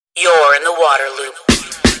You're in the water loop.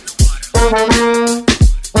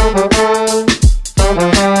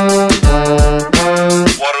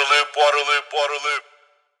 Water loop.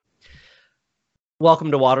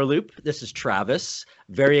 Welcome to Waterloop. This is Travis.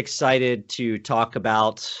 Very excited to talk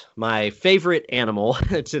about my favorite animal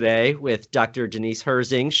today with Dr. Denise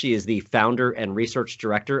Herzing. She is the founder and research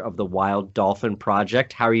director of the Wild Dolphin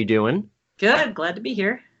Project. How are you doing? Good. Glad to be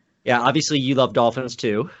here. Yeah, obviously you love dolphins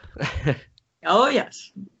too. Oh,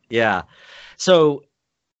 yes. Yeah. So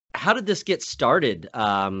how did this get started,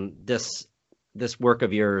 this work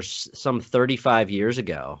of yours some 35 years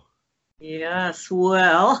ago? Yes.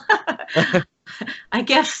 Well, I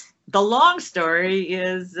guess the long story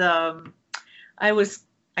is I was,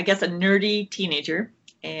 a nerdy teenager,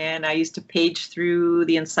 and I used to page through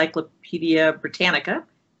the Encyclopedia Britannica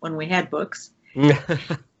when we had books. And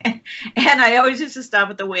I always used to stop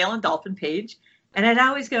at the whale and dolphin page, and I'd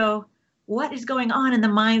always go, what is going on in the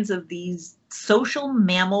minds of these social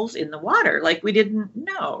mammals in the water? Like, we didn't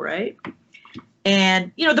know, right?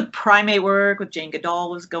 And, the primate work with Jane Goodall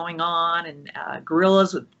was going on, and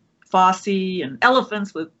gorillas with Fosse, and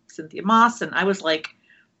elephants with Cynthia Moss. And I was like,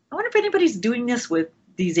 I wonder if anybody's doing this with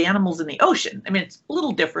these animals in the ocean. I mean, it's a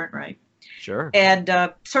little different, right? Sure. And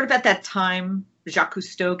sort of at that time, Jacques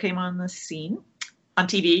Cousteau came on the scene on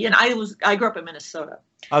TV, and I grew up in Minnesota.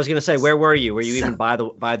 I was going to say, where were you? Were you even by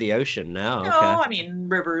the ocean? No. No, Okay. I mean,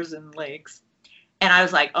 rivers and lakes. And I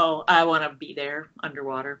was like, oh, I want to be there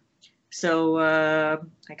underwater. So I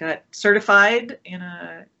got certified in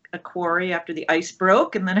a quarry after the ice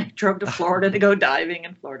broke, and then I drove to Florida to go diving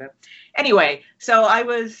in Florida. Anyway, so I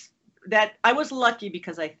was lucky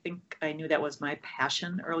because I think I knew that was my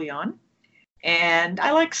passion early on. And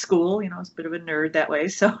I like school, I was a bit of a nerd that way.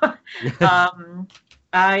 So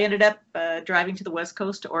I ended up driving to the West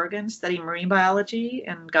Coast to Oregon, studying marine biology,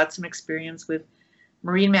 and got some experience with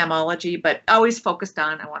marine mammalogy, but always focused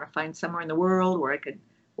on, I want to find somewhere in the world where I could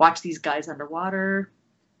watch these guys underwater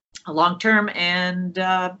long term. And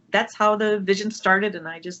that's how the vision started. And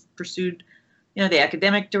I just pursued, the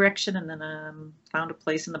academic direction, and then found a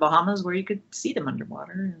place in the Bahamas where you could see them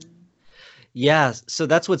underwater. Yeah, so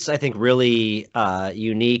that's what's, I think, really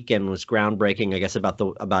unique and was groundbreaking, I guess,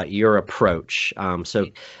 about your approach. So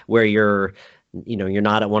where you're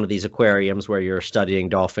not at one of these aquariums where you're studying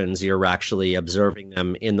dolphins, you're actually observing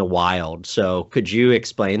them in the wild. So could you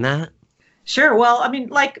explain that? Sure. Well, I mean,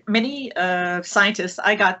 like many scientists,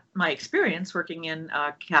 I got my experience working in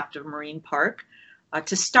a captive marine park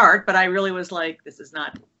to start, but I really was like, this is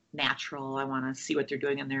not natural. I want to see what they're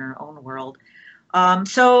doing in their own world.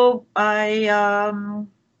 So I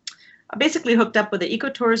basically hooked up with the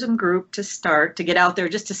ecotourism group to get out there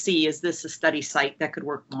just to see, is this a study site that could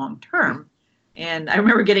work long term? And I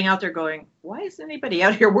remember getting out there going, why isn't anybody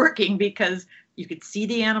out here working? Because you could see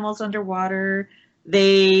the animals underwater.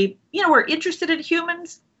 They, were interested in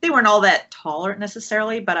humans. They weren't all that tolerant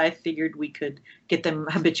necessarily, but I figured we could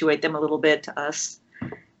habituate them a little bit to us.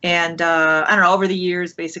 And I don't know, over the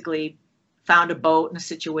years, basically found a boat in a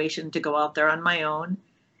situation to go out there on my own.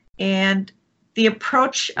 And the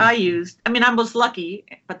approach I used, I mean, I was lucky,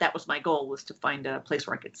 but that was my goal, was to find a place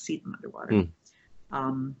where I could see them underwater.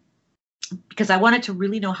 Because I wanted to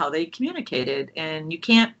really know how they communicated. And you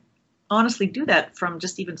can't honestly do that from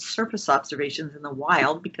just even surface observations in the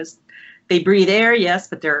wild, because they breathe air, yes,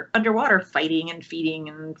 but they're underwater fighting and feeding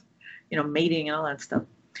and, mating and all that stuff.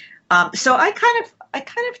 So I kind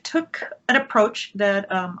of took an approach that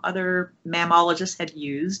other mammalogists had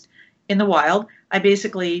used in the wild. I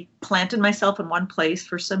basically planted myself in one place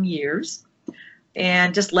for some years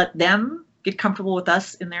and just let them get comfortable with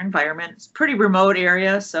us in their environment. It's a pretty remote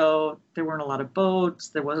area, so there weren't a lot of boats.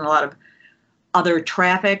 There wasn't a lot of other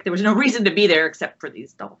traffic. There was no reason to be there except for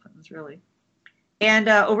these dolphins, really. And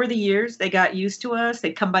over the years, they got used to us.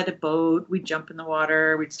 They'd come by the boat. We'd jump in the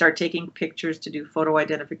water. We'd start taking pictures to do photo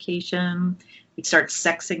identification. We'd start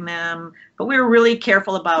sexing them. But we were really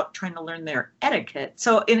careful about trying to learn their etiquette.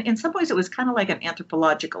 So in some ways, it was kind of like an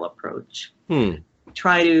anthropological approach.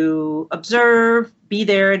 Try to observe, be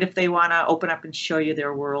there, and if they want to open up and show you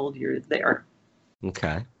their world, you're there.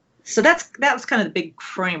 Okay. So that was kind of the big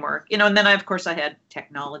framework, and then of course I had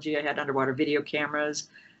technology. I had underwater video cameras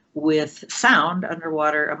with sound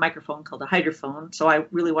underwater, a microphone called a hydrophone. So I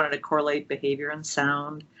really wanted to correlate behavior and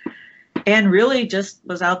sound, and really just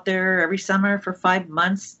was out there every summer for 5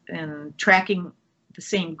 months and tracking the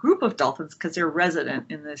same group of dolphins because they're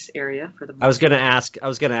resident in this area for the most I was going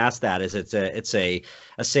to ask that, is it's a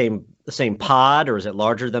same pod, or is it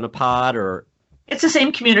larger than a pod, or? It's the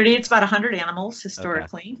same community. It's about 100 animals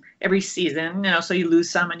historically every season, so you lose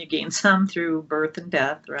some and you gain some through birth and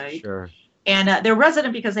death, right? Sure. And they're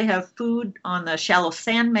resident because they have food on the shallow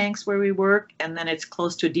sandbanks where we work, and then it's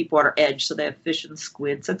close to a deep water edge, so they have fish and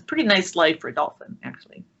squid. So it's a pretty nice life for a dolphin,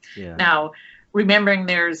 actually. Yeah. Now, remembering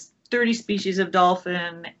there's 30 species of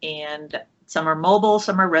dolphin, and some are mobile,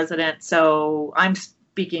 some are resident. So I'm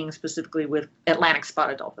speaking specifically with Atlantic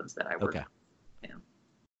spotted dolphins that I work with.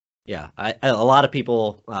 Yeah. A lot of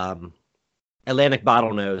people, Atlantic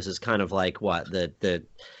bottlenose is kind of like the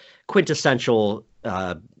quintessential,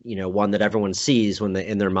 one that everyone sees when they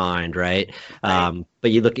in their mind, right? Right.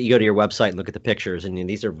 But you go to your website and look at the pictures, and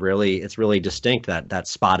these are it's really distinct, that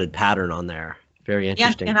spotted pattern on there. Very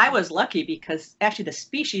interesting. And I was lucky because actually the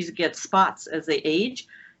species get spots as they age.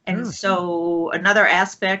 And so another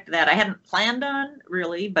aspect that I hadn't planned on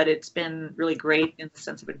really, but it's been really great in the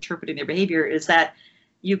sense of interpreting their behavior, is that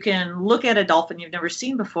you can look at a dolphin you've never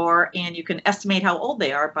seen before, and you can estimate how old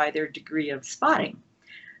they are by their degree of spotting.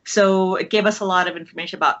 So it gave us a lot of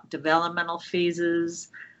information about developmental phases,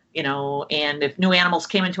 and if new animals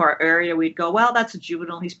came into our area, we'd go, well, that's a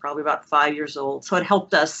juvenile. He's probably about 5 years old. So it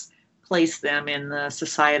helped us place them in the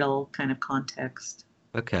societal kind of context.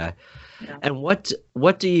 Okay. Yeah. And what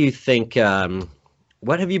do you think,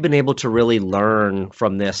 what have you been able to really learn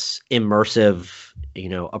from this immersive,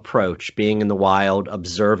 approach, being in the wild,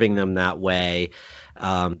 observing them that way,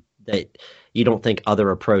 that you don't think other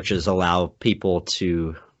approaches allow people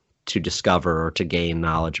to discover or to gain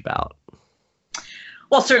knowledge about?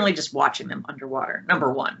 Well, certainly just watching them underwater,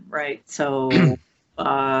 number one, right? So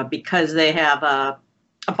because they have a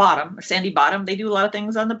sandy bottom, they do a lot of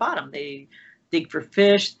things on the bottom. They dig for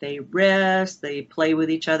fish, they rest, they play with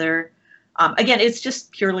each other. Again, it's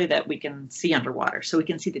just purely that we can see underwater, so we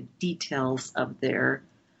can see the details of their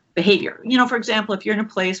behavior. For example, if you're in a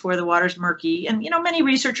place where the water's murky, and many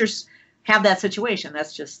researchers have that situation,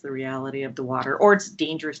 that's just the reality of the water, or it's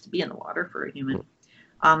dangerous to be in the water for a human.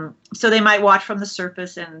 So they might watch from the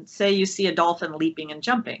surface, and say you see a dolphin leaping and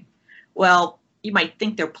jumping. Well, you might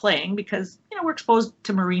think they're playing because, we're exposed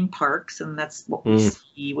to marine parks, and that's what we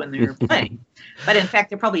see when they're playing. But in fact,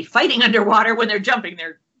 they're probably fighting underwater when they're jumping.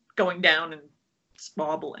 They're going down and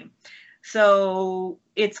squabbling. So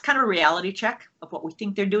it's kind of a reality check of what we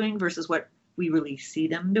think they're doing versus what we really see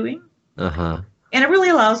them doing. Uh-huh. And it really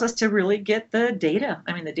allows us to really get the data.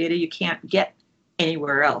 I mean, the data you can't get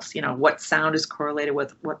anywhere else. What sound is correlated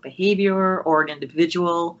with what behavior or an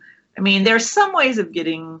individual. I mean, there's some ways of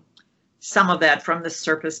getting some of that from the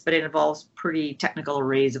surface, but it involves pretty technical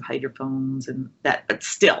arrays of hydrophones and that. But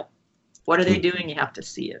still, what are they doing? You have to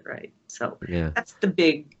see it, right? So that's the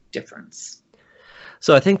big difference.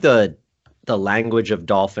 So I think the language of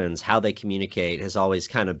dolphins, how they communicate, has always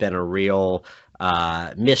kind of been a real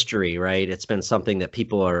mystery, right? It's been something that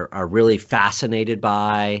people are really fascinated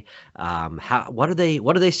by. What are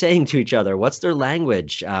they saying to each other? What's their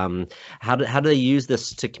language? How do they use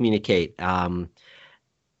this to communicate?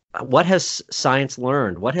 What has science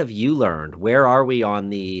learned? What have you learned? Where are we on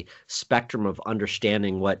the spectrum of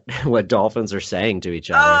understanding what dolphins are saying to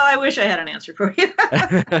each other? Oh, I wish I had an answer for you.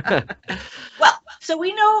 Well, so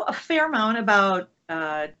we know a fair amount about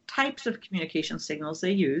types of communication signals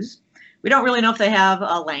they use. We don't really know if they have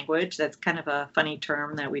a language. That's kind of a funny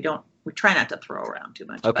term that we try not to throw around too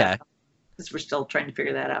much. Okay. Because we're still trying to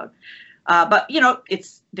figure that out. But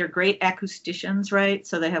they're great acousticians, right?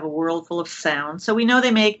 So they have a world full of sounds. So we know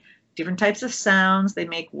they make different types of sounds. They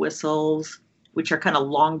make whistles, which are kind of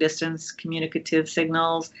long distance communicative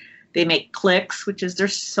signals. They make clicks, which is their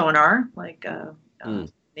sonar, like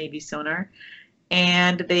Navy sonar.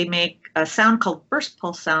 And they make a sound called burst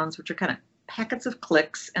pulse sounds, which are kind of packets of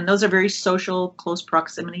clicks. And those are very social, close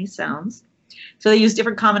proximity sounds. So they use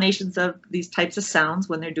different combinations of these types of sounds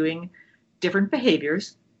when they're doing different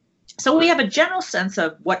behaviors. So we have a general sense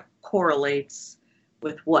of what correlates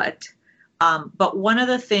with what. But one of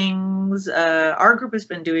the things our group has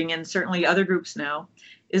been doing, and certainly other groups now,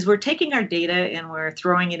 is we're taking our data and we're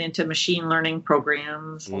throwing it into machine learning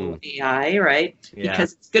programs, or AI, right? Yeah.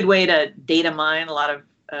 Because it's a good way to data mine a lot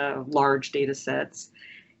of large data sets.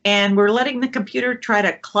 And we're letting the computer try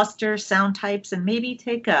to cluster sound types and maybe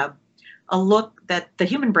take a look that the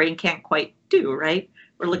human brain can't quite do, right?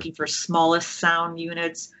 We're looking for smallest sound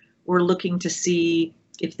units. We're looking to see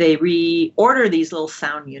if they reorder these little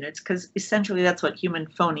sound units, because essentially that's what human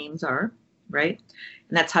phonemes are, right?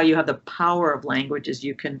 And that's how you have the power of language, is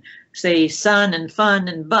you can say sun and fun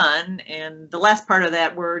and bun, and the last part of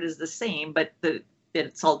that word is the same, but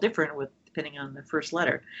it's all different depending on the first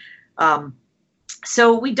letter.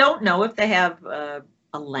 So we don't know if they have a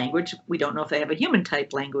language. We don't know if they have a human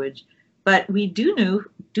type language, but we do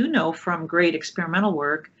know from great experimental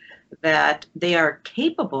work that they are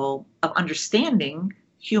capable of understanding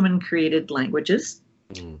human-created languages,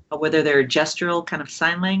 whether they're gestural kind of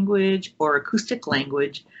sign language or acoustic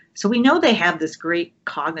language. So we know they have this great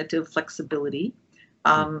cognitive flexibility.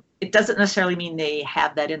 It doesn't necessarily mean they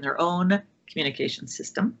have that in their own communication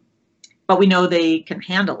system, but we know they can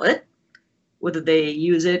handle it. Whether they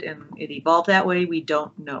use it and it evolved that way, we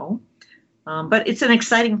don't know. But it's an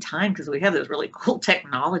exciting time because we have this really cool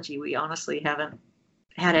technology we honestly haven't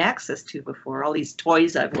had access to before. All these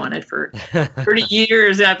toys I've wanted for 30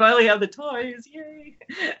 years, and I finally have the toys. Yay!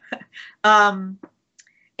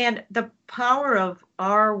 And the power of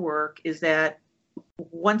our work is that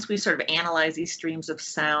once we sort of analyze these streams of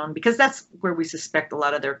sound, because that's where we suspect a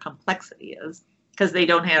lot of their complexity is, because they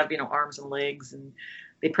don't have, arms and legs, and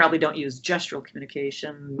they probably don't use gestural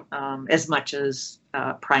communication as much as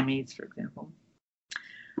primates, for example.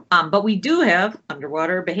 But we do have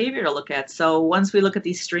underwater behavior to look at. So once we look at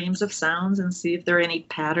these streams of sounds and see if there are any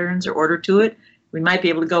patterns or order to it, we might be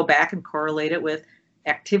able to go back and correlate it with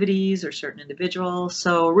activities or certain individuals.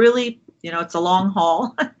 So really, it's a long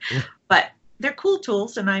haul, but they're cool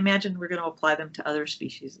tools, and I imagine we're going to apply them to other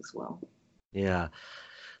species as well. Yeah.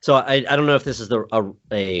 So I don't know if this is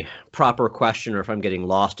a proper question or if I'm getting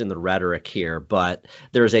lost in the rhetoric here, but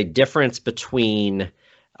there's a difference between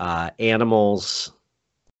animals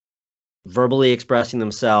verbally expressing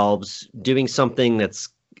themselves, doing something that's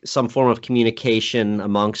some form of communication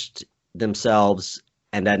amongst themselves,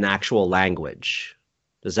 and an actual language.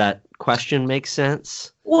 Does that question make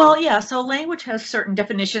sense? Well, yeah. So language has certain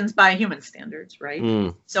definitions by human standards,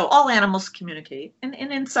 right? So all animals communicate, and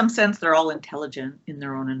in some sense, they're all intelligent in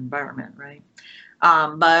their own environment, right?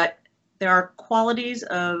 But there are qualities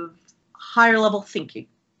of higher level thinking.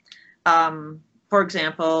 For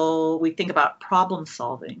example, we think about problem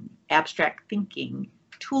solving, abstract thinking,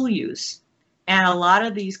 tool use, and a lot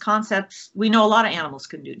of these concepts we know a lot of animals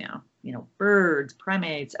can do now. Birds,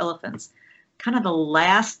 primates, elephants. Kind of the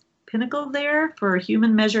last pinnacle there for a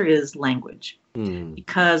human measure is language,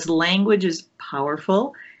 because language is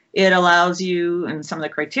powerful. It allows you, and some of the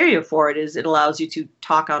criteria for it is it allows you to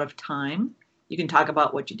talk out of time. You can talk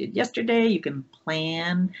about what you did yesterday. You can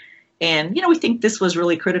plan. And, we think this was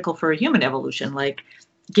really critical for human evolution, like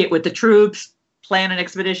get with the troops, plan an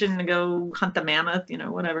expedition and go hunt the mammoth,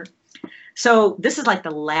 whatever. So this is like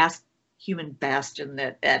the last human bastion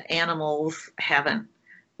that animals haven't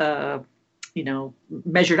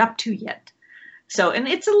measured up to yet. So, and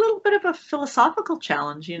it's a little bit of a philosophical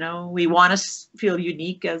challenge, we want to feel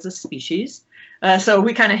unique as a species. So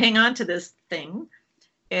we kind of hang on to this thing.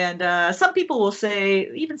 And some people will say,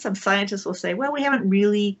 even some scientists will say, well, we haven't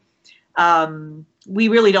really, we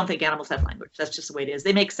really don't think animals have language. That's just the way it is.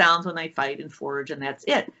 They make sounds when they fight and forage, and that's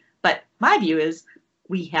it. But my view is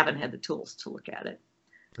we haven't had the tools to look at it.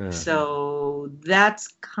 So that's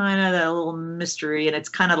kind of the little mystery, and it's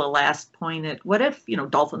kind of the last point at what if,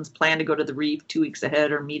 dolphins plan to go to the reef 2 weeks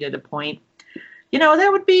ahead or meet at a point, that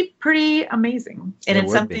would be pretty amazing. And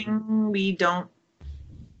it's something we don't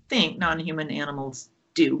think non-human animals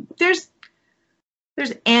do. There's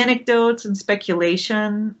anecdotes and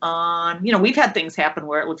speculation on, we've had things happen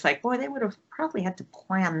where it looks like, boy, they would have probably had to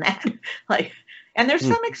plan that. And there's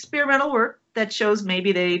some experimental work that shows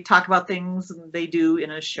maybe they talk about things they do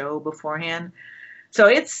in a show beforehand. So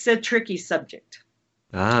it's a tricky subject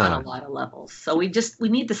on a lot of levels. So we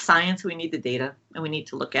need the science, we need the data, and we need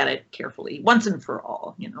to look at it carefully once and for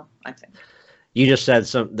all, I think. You just said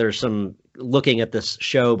there's some looking at this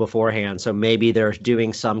show beforehand. So maybe they're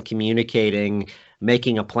doing some communicating,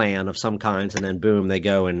 making a plan of some kinds, and then boom, they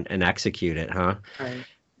go and execute it, huh? Right.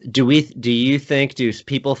 Do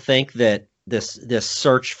people think that this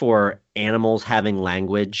search for animals having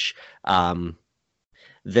language,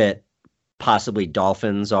 that possibly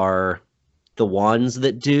dolphins are the ones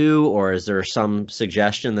that do, or is there some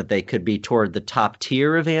suggestion that they could be toward the top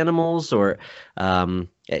tier of animals, or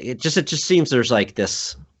it just seems there's like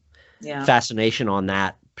this fascination on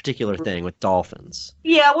that particular thing with dolphins.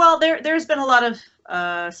 Yeah, well, there's been a lot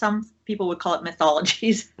of some people would call it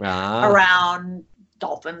mythologies around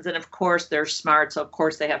dolphins, and of course they're smart, so of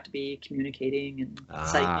course they have to be communicating and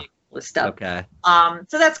psychic stuff. Okay.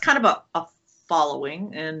 So that's kind of a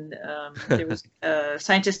following, and there was a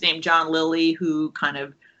scientist named John Lilly who kind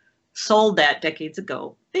of sold that decades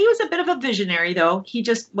ago. He was a bit of a visionary, though.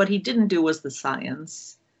 What he didn't do was the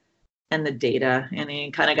science and the data, and he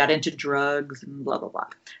kind of got into drugs and blah blah blah.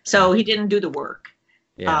 So he didn't do the work.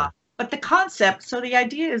 Yeah. But the concept, so the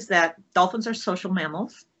idea is that dolphins are social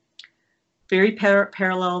mammals, very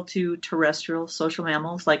parallel to terrestrial social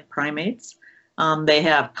mammals like primates. They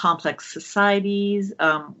have complex societies.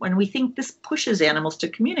 When we think this pushes animals to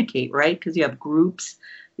communicate, right? Because you have groups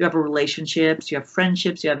You have relationships, you have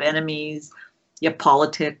friendships, you have enemies, you have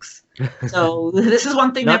politics. So this is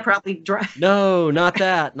one thing that probably drives. No, not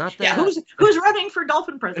that. Not that. Yeah, who's running for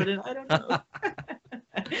dolphin president? I don't know.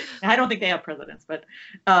 I don't think they have presidents, but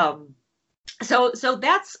so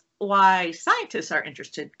that's why scientists are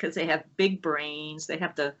interested, because they have big brains. They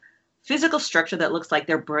have the physical structure that looks like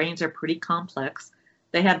their brains are pretty complex.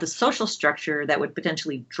 They have the social structure that would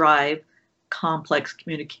potentially drive complex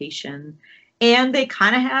communication. And they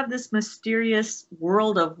kind of have this mysterious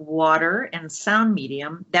world of water and sound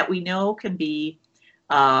medium that we know can be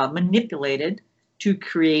manipulated to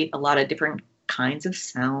create a lot of different kinds of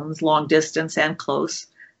sounds, long distance and close.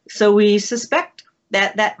 So we suspect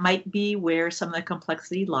that that might be where some of the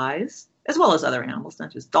complexity lies, as well as other animals,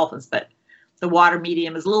 not just dolphins, but the water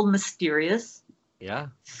medium is a little mysterious. Yeah.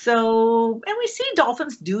 So, and we see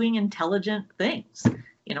dolphins doing intelligent things,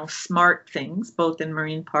 smart things, both in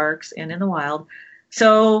marine parks and in the wild.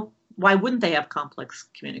 So why wouldn't they have complex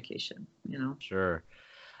communication, Sure.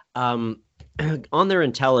 On their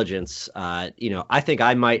intelligence, I think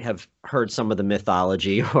I might have heard some of the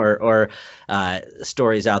mythology or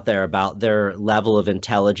stories out there about their level of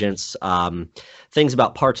intelligence, things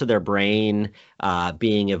about parts of their brain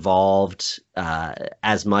being evolved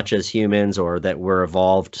as much as humans, or that were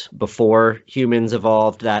evolved before humans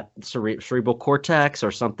evolved, that cerebral cortex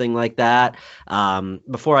or something like that.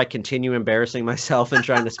 Before I continue embarrassing myself and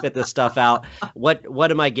trying to spit this stuff out,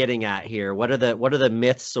 what am I getting at here? What are the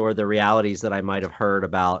myths or the realities that I might have heard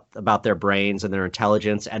about their brains and their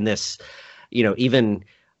intelligence, and this, even,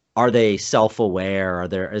 are they self-aware?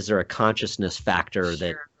 Is there a consciousness factor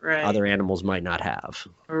that other animals might not have?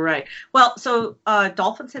 Right. Well, so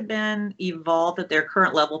dolphins have been evolved at their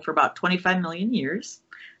current level for about 25 million years.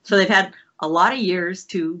 So they've had a lot of years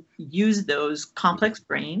to use those complex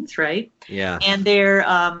brains, right? Yeah. And they're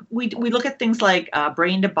we look at things like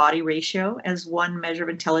brain to body ratio as one measure of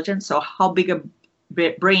intelligence. So how big a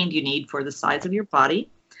brain do you need for the size of your body?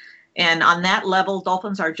 And on that level,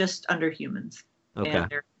 dolphins are just under humans. Okay. And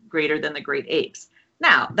they're greater than the great apes.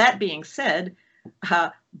 Now, that being said,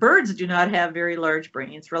 birds do not have very large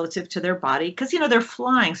brains relative to their body, because they're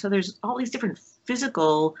flying. So there's all these different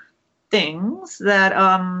physical things that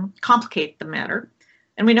complicate the matter.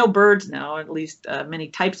 And we know birds now, at least many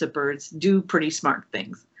types of birds, do pretty smart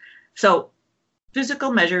things. So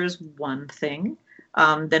physical measures, one thing.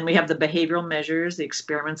 Then we have the behavioral measures, the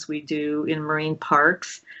experiments we do in marine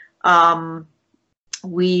parks.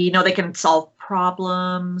 We know they can solve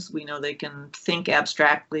problems. We know they can think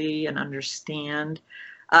abstractly and understand.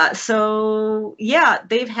 So yeah,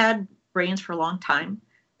 they've had brains for a long time.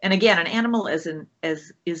 And again, an animal is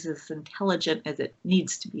as intelligent as it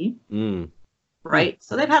needs to be, right?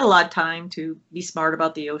 So they've had a lot of time to be smart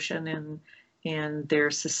about the ocean and their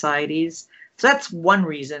societies. So that's one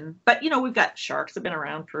reason. But we've got sharks that have been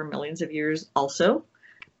around for millions of years also.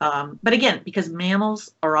 But again, because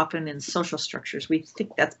mammals are often in social structures, we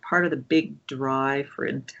think that's part of the big drive for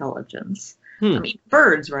intelligence. I mean,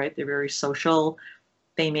 birds, right? They're very social.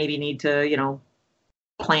 They maybe need to,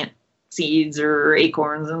 plant seeds or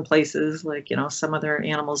acorns in places like, some other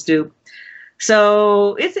animals do.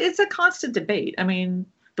 So it's a constant debate. I mean,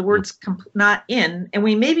 the word's not in, and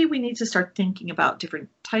maybe we need to start thinking about different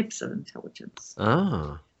types of intelligence.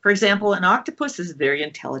 Oh. For example, an octopus is very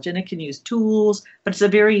intelligent. It can use tools, but it's a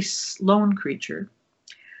very lone creature.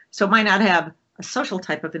 So it might not have a social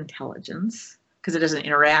type of intelligence because it doesn't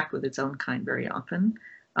interact with its own kind very often.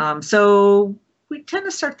 So we tend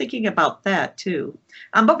to start thinking about that too.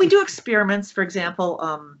 But we do experiments. For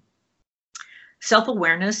example,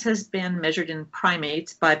 self-awareness has been measured in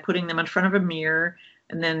primates by putting them in front of a mirror.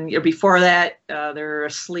 And then before that, they're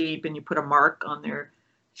asleep and you put a mark on their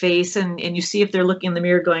face and you see if they're looking in the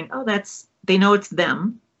mirror going, oh, they know it's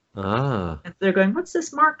them. And they're going, what's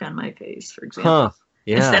this mark on my face, for example?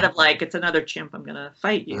 Yeah. Instead of like, it's another chimp, I'm going to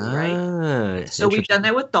fight you, right? So we've done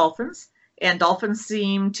that with dolphins. And dolphins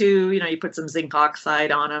seem to, you put some zinc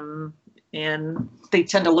oxide on them and they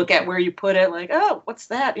tend to look at where you put it like, oh, what's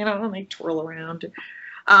that? And they twirl around.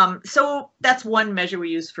 So that's one measure we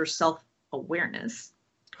use for self-awareness.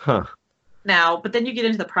 Now, but then you get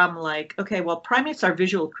into the problem like, okay, well, primates are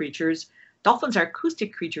visual creatures. Dolphins are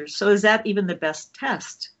acoustic creatures. So is that even the best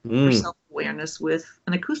test for self-awareness with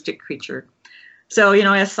an acoustic creature? So,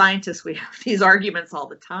 as scientists, we have these arguments all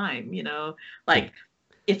the time, like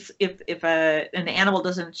if an animal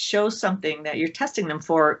doesn't show something that you're testing them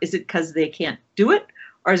for, is it because they can't do it?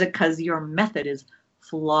 Or is it because your method is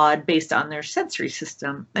flawed based on their sensory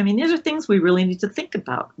system? I mean, these are things we really need to think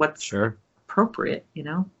about. What's appropriate,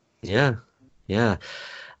 Yeah. Yeah.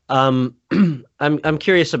 I'm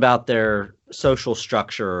curious about their social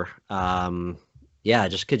structure, yeah,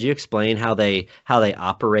 just could you explain how they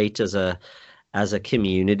operate as a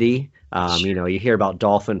community? You hear about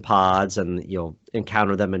dolphin pods, and you'll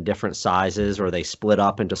encounter them in different sizes, or they split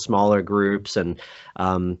up into smaller groups. And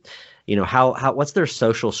how what's their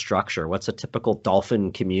social structure? What's a typical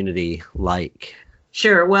dolphin community like?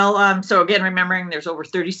 Sure. Well, so again, remembering there's over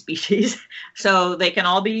 30 species, so they can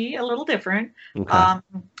all be a little different. Okay.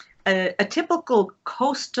 A typical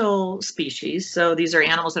coastal species, so these are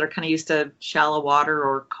animals that are kind of used to shallow water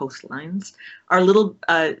or coastlines, are a little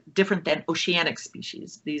different than oceanic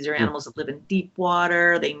species. These are animals that live in deep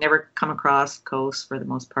water. They never come across coasts for the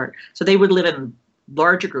most part. So they would live in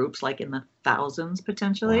larger groups, like in the thousands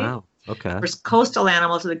potentially. Wow. Okay. Whereas coastal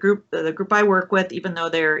animals, the group I work with, even though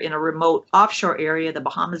they're in a remote offshore area, the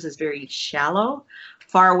Bahamas is very shallow,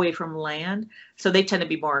 far away from land. So they tend to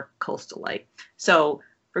be more coastal-like. So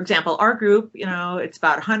for example, our group, it's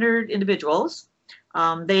about 100 individuals.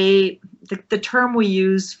 The term we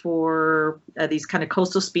use for these kind of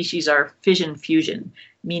coastal species are fission fusion,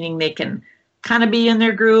 meaning they can kind of be in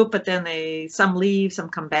their group, but then some leave, some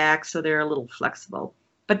come back, so they're a little flexible.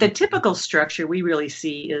 But the typical structure we really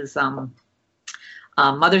see is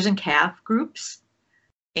mothers and calf groups,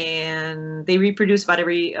 and they reproduce about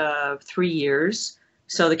every 3 years.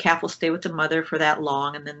 So the calf will stay with the mother for that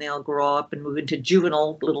long, and then they'll grow up and move into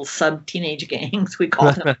juvenile little sub-teenage gangs. We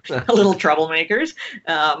call them little troublemakers.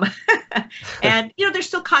 And, they're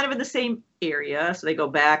still kind of in the same area. So they go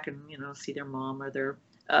back and, see their mom or their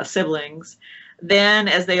siblings. Then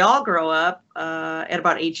as they all grow up, at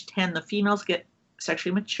about age 10, the females get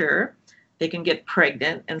sexually mature. They can get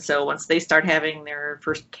pregnant. And so once they start having their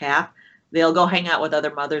first calf, they'll go hang out with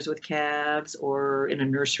other mothers with calves or in a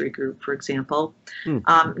nursery group, for example.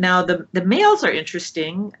 Now, the males are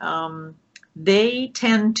interesting. They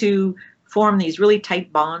tend to form these really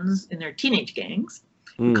tight bonds in their teenage gangs.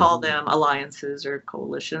 We call them alliances or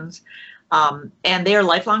coalitions. And they are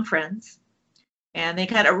lifelong friends. And they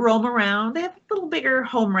kind of roam around. They have a little bigger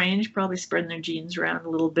home range, probably spreading their genes around a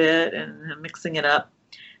little bit and mixing it up.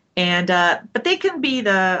 And but they can be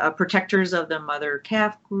the protectors of the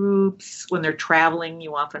mother-calf groups. When they're traveling,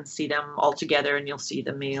 you often see them all together, and you'll see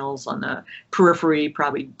the males on the periphery,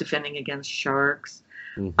 probably defending against sharks.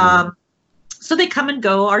 So they come and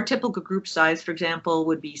go. Our typical group size, for example,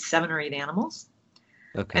 would be 7 or 8 animals.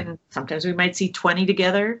 Okay. And sometimes we might see 20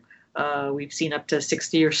 together. We've seen up to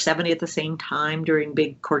 60 or 70 at the same time during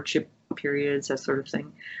big courtship periods, that sort of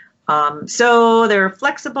thing. So they're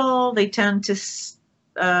flexible. They tend to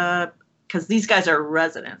because these guys are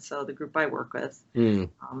residents, so the group I work with,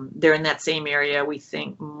 they're in that same area, we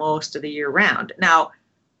think, most of the year round. Now,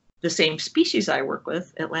 the same species I work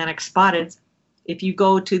with, Atlantic spotted, if you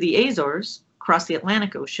go to the Azores, across the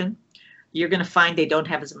Atlantic Ocean, you're going to find they don't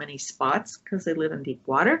have as many spots because they live in deep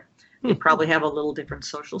water. They probably have a little different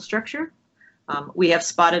social structure. We have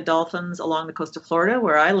spotted dolphins along the coast of Florida,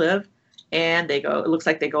 where I live, and it looks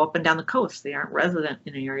like they go up and down the coast. They aren't resident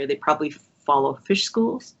in an area. They probably follow fish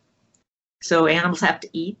schools. So animals have to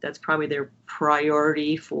eat. That's probably their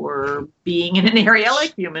priority for being in an area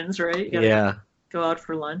like humans, right? You gotta go out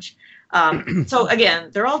for lunch. So again,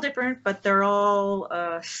 they're all different, but they're all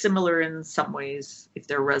similar in some ways if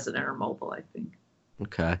they're resident or mobile, I think.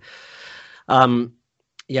 Okay.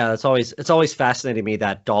 Yeah, it's always fascinating me,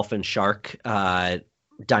 that dolphin shark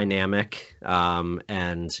dynamic,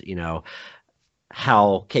 and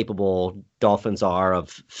how capable dolphins are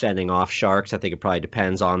of fending off sharks. I think it probably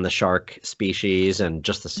depends on the shark species and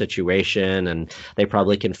just the situation, and they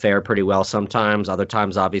probably can fare pretty well sometimes, other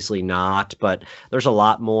times obviously not, but there's a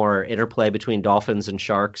lot more interplay between dolphins and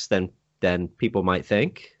sharks than people might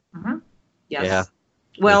think. Yes. Yeah.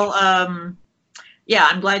 Well, I'm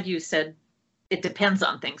glad you said it depends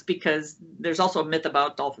on things, because there's also a myth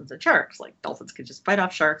about dolphins and sharks. Like, dolphins can just fight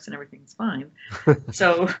off sharks and everything's fine.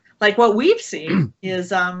 So, like, what we've seen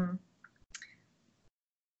is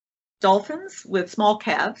dolphins with small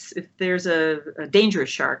calves, if there's a dangerous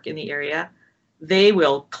shark in the area, they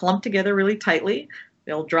will clump together really tightly.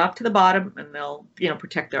 They'll drop to the bottom, and they'll,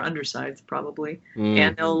 protect their undersides probably,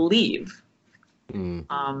 and they'll leave.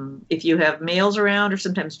 If you have males around, or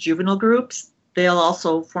sometimes juvenile groups, they'll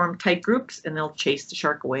also form tight groups, and they'll chase the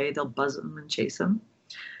shark away. They'll buzz them and chase them.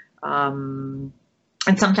 And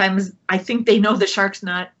sometimes I think they know the shark's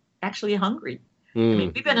not actually hungry. I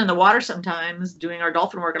mean, we've been in the water sometimes doing our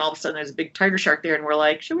dolphin work, and all of a sudden there's a big tiger shark there, and we're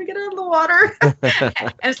like, should we get out of the water?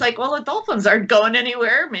 And it's like, well, the dolphins aren't going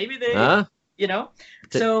anywhere. Maybe they,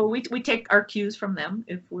 So we take our cues from them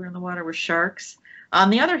if we're in the water with sharks. On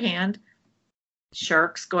the other hand,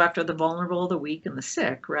 sharks go after the vulnerable, the weak, and the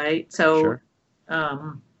sick, right? So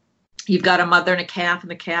you've got a mother and a calf,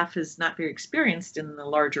 and the calf is not very experienced in the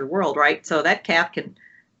larger world, right? So that calf can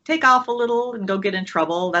take off a little and go get in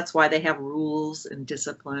trouble. That's why they have rules and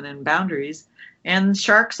discipline and boundaries. And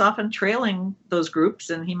sharks often trailing those groups,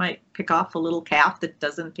 and he might pick off a little calf that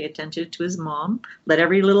doesn't pay attention to his mom. Let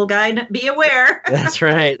every little guy be aware. That's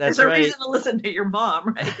right. That's There's right. a reason to listen to your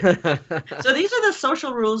mom, right? So these are the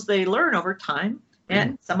social rules they learn over time,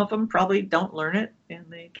 and some of them probably don't learn it, and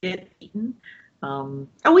they get eaten. And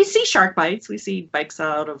we see shark bites. We see bites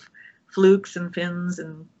out of flukes and fins,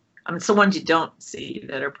 and I mean, it's the ones you don't see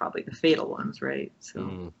that are probably the fatal ones, right?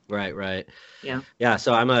 So right. Yeah. Yeah.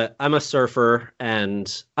 So I'm a surfer,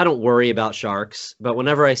 and I don't worry about sharks, but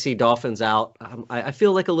whenever I see dolphins out, I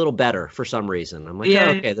feel like a little better for some reason. I'm like, Yeah.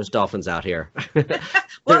 oh, okay, there's dolphins out here.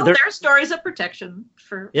 Well, there are stories of protection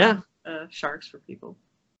for sharks for people.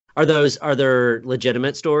 Are there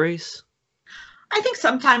legitimate stories? I think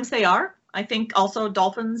sometimes they are. I think also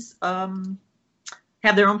dolphins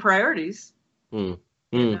have their own priorities.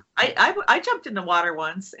 I jumped in the water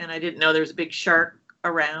once, and I didn't know there was a big shark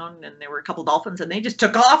around, and there were a couple dolphins, and they just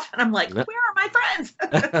took off, and I'm like, where are my friends?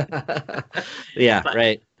 Yeah, But,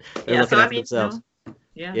 right. They're looking after themselves.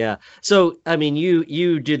 Yeah. So, I mean,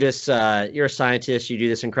 you do this. You're a scientist. You do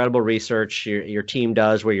this incredible research. Your team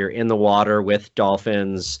does, where you're in the water with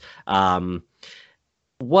dolphins.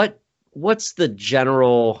 What's the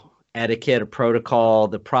general etiquette or protocol,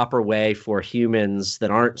 the proper way for humans that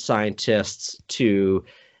aren't scientists to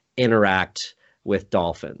interact with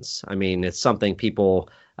dolphins? I mean, it's something people,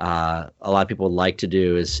 a lot of people like to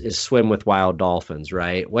do is swim with wild dolphins,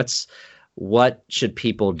 right? What should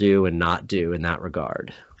people do and not do in that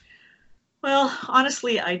regard? Well,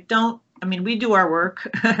 honestly, we do our work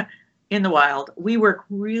in the wild. We work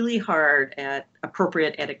really hard at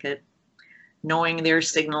appropriate etiquette, knowing their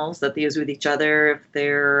signals that they use with each other, if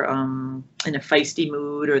they're in a feisty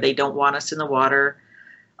mood or they don't want us in the water.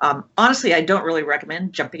 Honestly, I don't really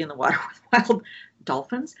recommend jumping in the water with wild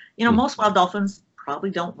dolphins. Most wild dolphins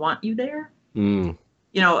probably don't want you there.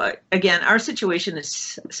 Again, our situation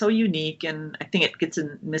is so unique, and I think it gets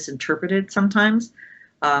misinterpreted sometimes.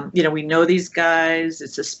 We know these guys.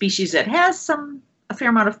 It's a species that has a fair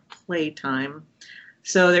amount of playtime.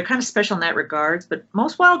 So they're kind of special in that regards, but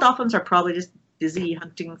most wild dolphins are probably just busy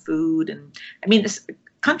hunting food. And I mean,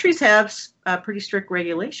 countries have pretty strict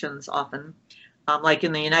regulations often. Like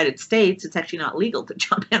in the United States, it's actually not legal to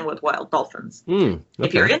jump in with wild dolphins. Okay.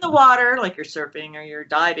 If you're in the water, like you're surfing or you're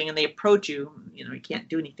diving, and they approach you, you can't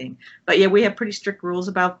do anything. But yeah, we have pretty strict rules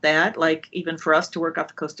about that. Like even for us to work off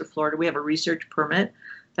the coast of Florida, we have a research permit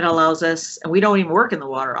that allows us, and we don't even work in the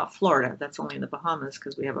water off Florida. That's only in the Bahamas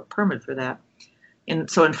because we have a permit for that. And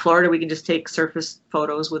so in Florida, we can just take surface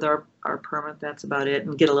photos with our permit. That's about it,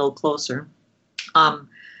 and get a little closer.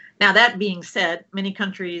 Now, that being said, many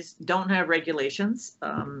countries don't have regulations.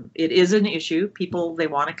 It is an issue. They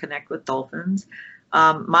want to connect with dolphins.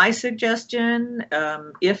 My suggestion,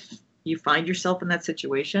 if you find yourself in that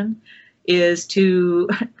situation, is to,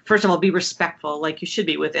 first of all, be respectful, like you should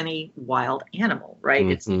be with any wild animal, right?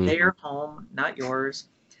 It's their home, not yours.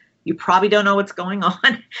 You probably don't know what's going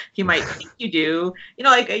on. You might think you do.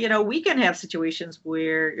 We can have situations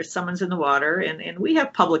where someone's in the water, and we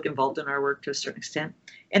have public involved in our work to a certain extent.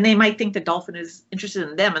 And they might think the dolphin is interested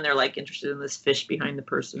in them, and they're like interested in this fish behind the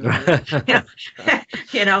person. But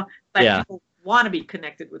people want to be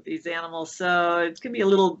connected with these animals. So it's going to be a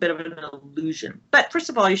little bit of an illusion. But first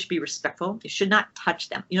of all, you should be respectful. You should not touch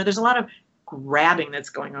them. There's a lot of grabbing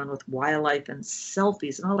that's going on with wildlife and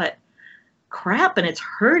selfies and all that crap, and it's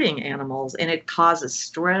hurting animals, and it causes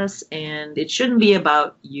stress, and it shouldn't be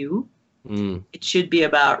about you. It should be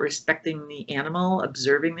about respecting the animal,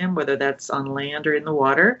 observing them, whether that's on land or in the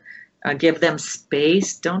water. Give them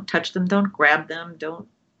space. Don't touch them. Don't grab them. Don't,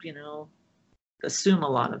 assume a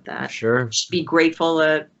lot of that. Sure. You should be grateful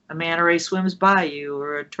that a manta ray swims by you,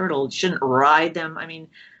 or a turtle. You shouldn't ride them. I mean,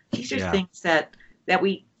 these are things that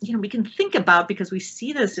we, we can think about because we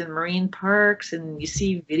see this in marine parks and you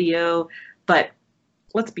see video, but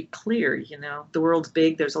let's be clear, the world's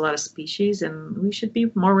big, there's a lot of species, and we should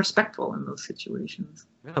be more respectful in those situations.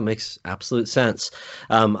 Yeah, it makes absolute sense.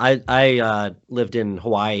 I lived in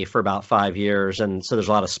Hawaii for about 5 years, and so there's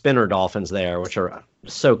a lot of spinner dolphins there, which are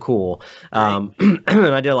so cool. Right. And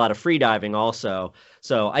I did a lot of free diving also.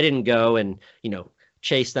 So I didn't go and,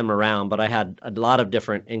 chase them around, but I had a lot of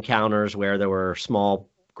different encounters where there were small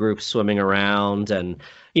groups swimming around, and,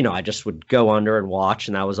 I just would go under and watch,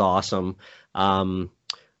 and that was awesome.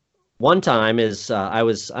 One time I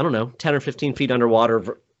was, 10 or 15 feet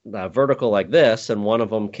underwater, vertical like this, and one of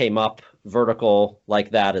them came up vertical like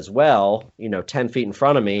that as well, 10 feet in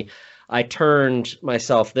front of me. I turned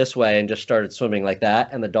myself this way and just started swimming like that,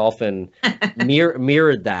 and the dolphin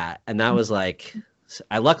mirrored that, and that was like,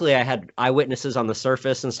 luckily I had eyewitnesses on the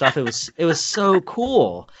surface and stuff. It was so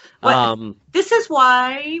cool. This is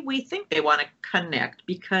why we think they want to connect,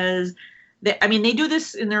 because they do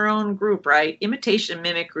this in their own group, right? Imitation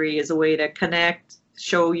mimicry is a way to connect,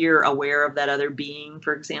 show you're aware of that other being,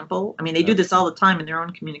 for example. I mean, they do this all the time in their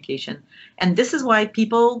own communication. And this is why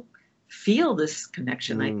people feel this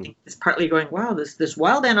connection. I think it's partly going, wow, this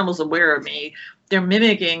wild animal's aware of me. They're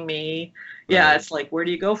mimicking me. Yeah, Right. it's like, where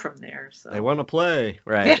do you go from there? So They want to play.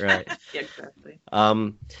 Right, right. yeah, exactly.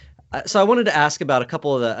 So I wanted to ask about a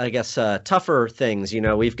couple of the, I guess, tougher things.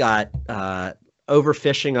 We've got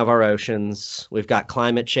overfishing of our oceans. We've got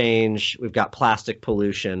climate change. We've got plastic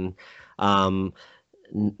pollution.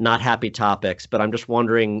 Not happy topics, but I'm just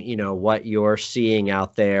wondering, what you're seeing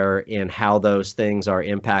out there and how those things are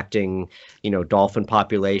impacting, dolphin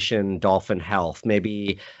population, dolphin health.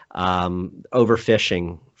 Maybe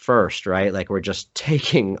overfishing first, right? Like we're just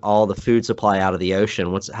taking all the food supply out of the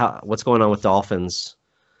ocean. What's going on with dolphins?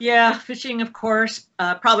 Yeah, fishing, of course.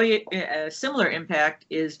 Probably a similar impact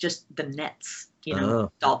is just the nets.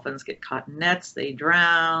 Dolphins get caught in nets, they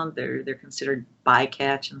drown, they're considered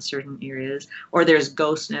bycatch in certain areas, or there's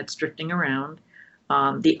ghost nets drifting around.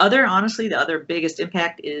 The other biggest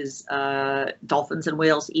impact is dolphins and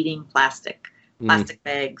whales eating plastic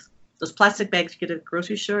bags. Those plastic bags you get at the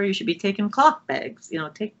grocery store, you should be taking cloth bags.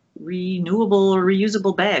 Take renewable or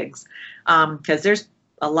reusable bags, because there's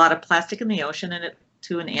a lot of plastic in the ocean, and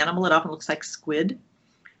to an animal, it often looks like squid.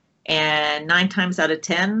 And 9 times out of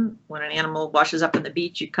 10, when an animal washes up on the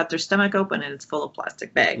beach, you cut their stomach open and it's full of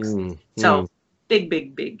plastic bags. So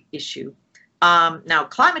big issue. Now,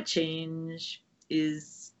 climate change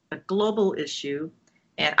is a global issue.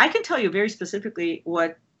 And I can tell you very specifically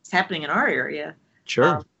what's happening in our area.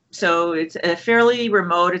 Sure. So it's a fairly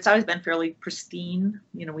remote, it's always been fairly pristine,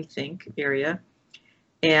 we think, area.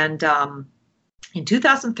 And in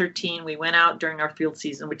 2013, we went out during our field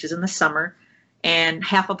season, which is in the summer, and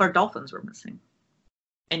half of our dolphins were missing.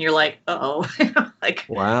 And you're like, uh-oh. Like,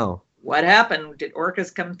 wow. What happened? Did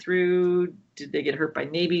orcas come through? Did they get hurt by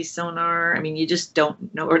Navy sonar? I mean, you just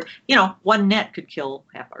don't know. Or, one net could kill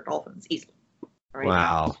half our dolphins easily. Right?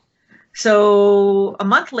 Wow. So a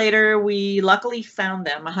month later, we luckily found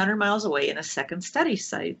them 100 miles away in a second study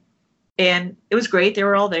site. And it was great. They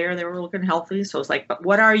were all there. They were looking healthy. So I was like, but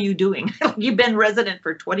what are you doing? You've been resident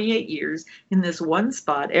for 28 years in this one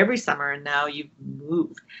spot every summer, and now you've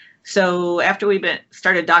moved. So after we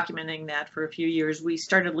started documenting that for a few years, we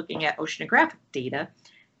started looking at oceanographic data.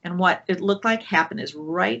 And what it looked like happened is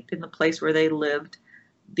right in the place where they lived,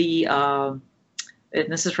 and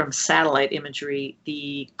this is from satellite imagery,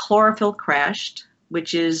 the chlorophyll crashed,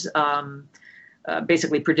 which is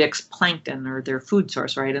basically predicts plankton or their food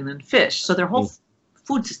source, right? And then fish. So their whole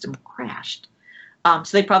food system crashed. So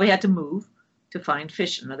they probably had to move to find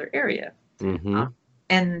fish in another area.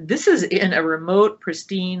 And this is in a remote,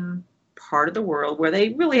 pristine part of the world where they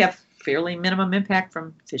really have fairly minimum impact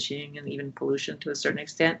from fishing and even pollution to a certain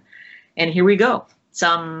extent. And here we go.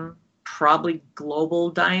 Some probably global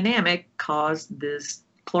dynamic caused this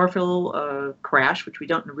chlorophyll crash, which we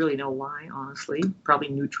don't really know why, honestly, probably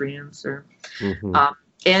nutrients or,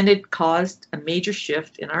 and it caused a major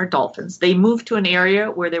shift in our dolphins. They moved to an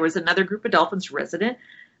area where there was another group of dolphins resident.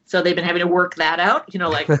 So they've been having to work that out, they're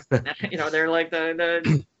like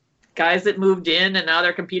the guys that moved in, and now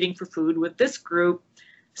they're competing for food with this group.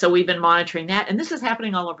 So we've been monitoring that. And this is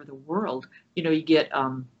happening all over the world. You get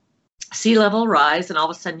sea level rise, and all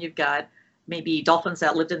of a sudden you've got maybe dolphins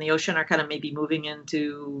that lived in the ocean are kind of maybe moving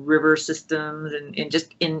into river systems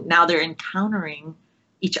and now they're encountering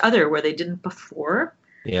each other where they didn't before.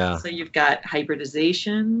 Yeah. So you've got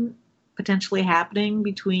hybridization potentially happening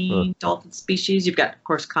between dolphin species. You've got, of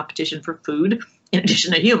course, competition for food. In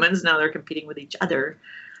addition to humans, now they're competing with each other.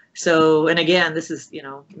 So, and again, this is,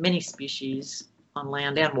 many species on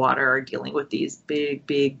land and water are dealing with these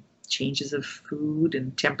big changes of food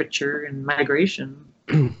and temperature and migration.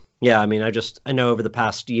 Yeah, I mean, I know over the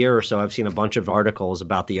past year or so, I've seen a bunch of articles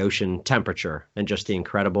about the ocean temperature and just the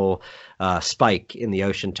incredible spike in the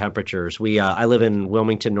ocean temperatures. I live in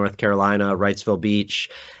Wilmington, North Carolina, Wrightsville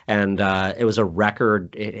Beach, and it was a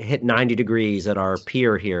record. It hit 90 degrees at our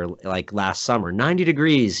pier here, like last summer. 90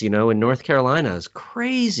 degrees, in North Carolina is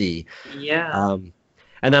crazy. Yeah.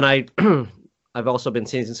 And then I've also been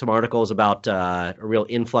seeing some articles about a real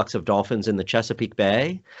influx of dolphins in the Chesapeake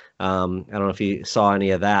Bay. I don't know if you saw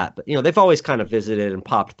any of that, but they've always kind of visited and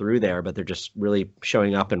popped through there, but they're just really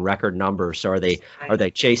showing up in record numbers. So are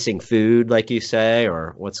they chasing food, like you say,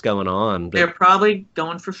 or what's going on? They're probably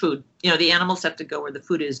going for food. The animals have to go where the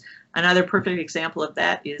food is. Another perfect example of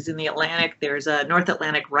that is in the Atlantic. There's a North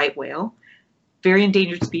Atlantic right whale, very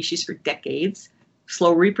endangered species for decades.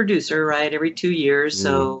 Slow reproducer, right? Every 2 years,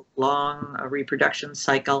 so long a reproduction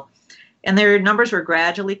cycle. And their numbers were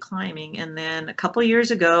gradually climbing. And then a couple of years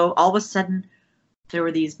ago, all of a sudden, there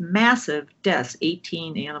were these massive deaths,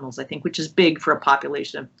 18 animals, I think, which is big for a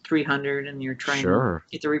population of 300, and you're trying to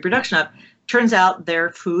get the reproduction up. Turns out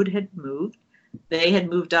their food had moved. They had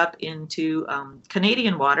moved up into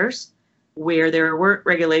Canadian waters where there weren't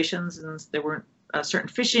regulations and there weren't certain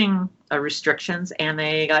fishing restrictions, and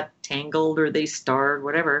they got tangled or they starved,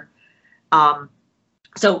 whatever.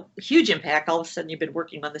 So huge impact. All of a sudden, you've been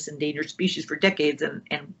working on this endangered species for decades,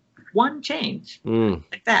 and one change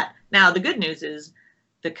like that. Now, the good news is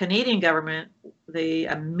the Canadian government, they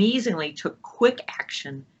amazingly took quick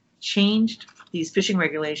action, changed these fishing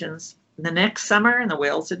regulations the next summer, and the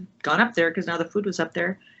whales had gone up there because now the food was up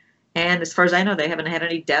there. And as far as I know, they haven't had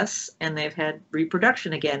any deaths, and they've had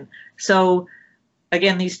reproduction again. So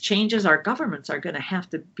again, these changes, our governments are going to have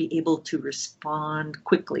to be able to respond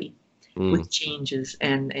quickly with changes.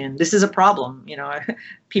 And this is a problem.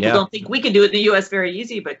 People don't think we can do it in the U.S. very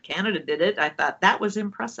easy, but Canada did it. I thought that was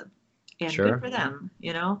impressive and good for them,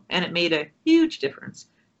 and it made a huge difference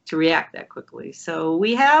to react that quickly. So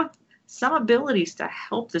we have some abilities to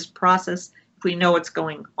help this process if we know what's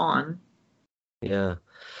going on. Yeah.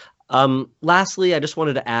 Lastly, I just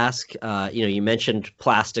wanted to ask, you mentioned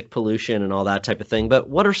plastic pollution and all that type of thing, but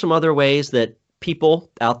what are some other ways that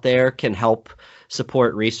people out there can help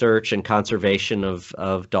support research and conservation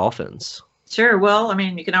of dolphins? Sure. Well,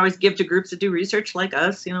 you can always give to groups that do research like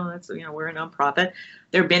us. We're a nonprofit.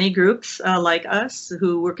 There are many groups like us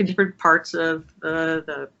who work in different parts of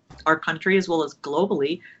our country as well as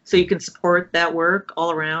globally. So you can support that work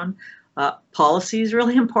all around. Policy is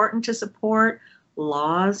really important to support.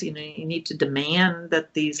 Laws, you need to demand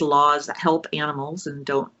that these laws help animals and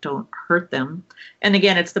don't hurt them. And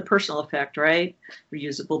again, it's the personal effect, right?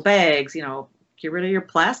 Reusable bags, get rid of your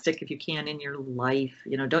plastic if you can in your life.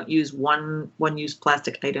 Don't use one-use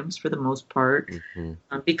plastic items for the most part.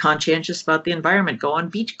 Be conscientious about the environment. Go on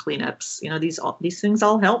beach cleanups. These things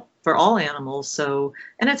all help for all animals. So,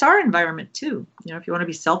 and it's our environment too. If you want to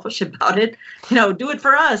be selfish about it, do it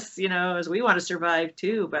for us. As we want to survive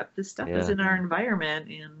too. But this stuff is in our environment,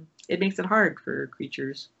 and it makes it hard for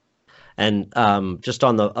creatures. And just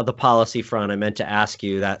on the policy front, I meant to ask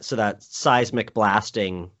you that seismic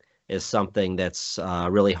blasting is something that's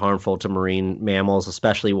really harmful to marine mammals,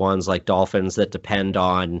 especially ones like dolphins that depend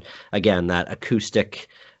on, again, that acoustic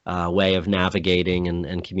way of navigating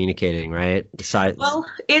and communicating, right? Well,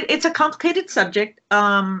 it's a complicated subject.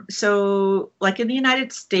 So like in the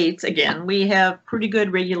United States, again, we have pretty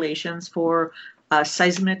good regulations for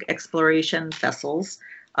seismic exploration vessels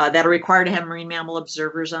that are required to have marine mammal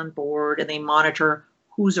observers on board, and they monitor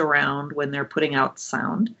who's around when they're putting out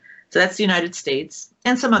sound. So that's the United States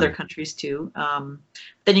and some other countries too.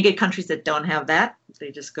 Then you get countries that don't have that.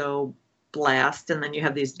 They just go blast, and then you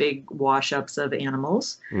have these big wash-ups of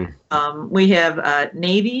animals. We have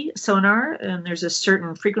Navy sonar, and there's a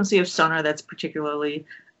certain frequency of sonar that's particularly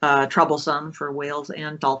troublesome for whales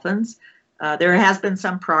and dolphins. There has been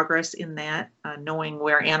some progress in that, knowing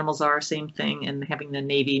where animals are, same thing, and having the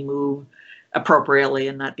Navy move appropriately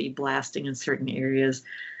and not be blasting in certain areas.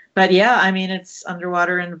 But yeah, it's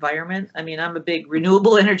underwater environment. I'm a big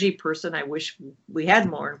renewable energy person. I wish we had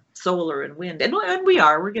more solar and wind, and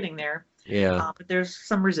we're getting there. Yeah. But there's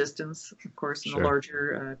some resistance, of course, in the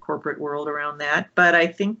larger corporate world around that. But I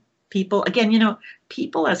think people, again,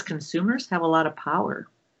 people as consumers have a lot of power,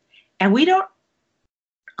 and we don't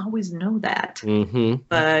always know that.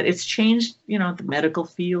 But it's changed, the medical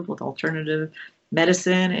field with alternative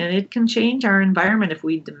medicine, and it can change our environment if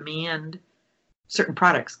we demand certain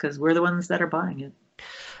products because we're the ones that are buying it.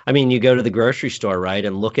 You go to the grocery store, right,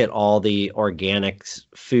 and look at all the organic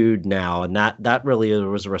food now, and that really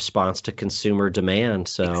was a response to consumer demand.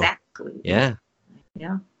 So exactly. Yeah.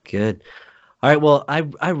 Good. All right. Well,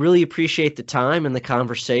 I really appreciate the time and the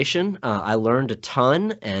conversation. I learned a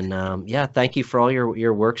ton, and thank you for all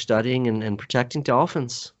your work studying and protecting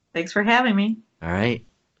dolphins. Thanks for having me. All right.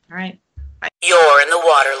 All right. You're in the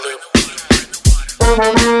water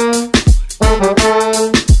loop.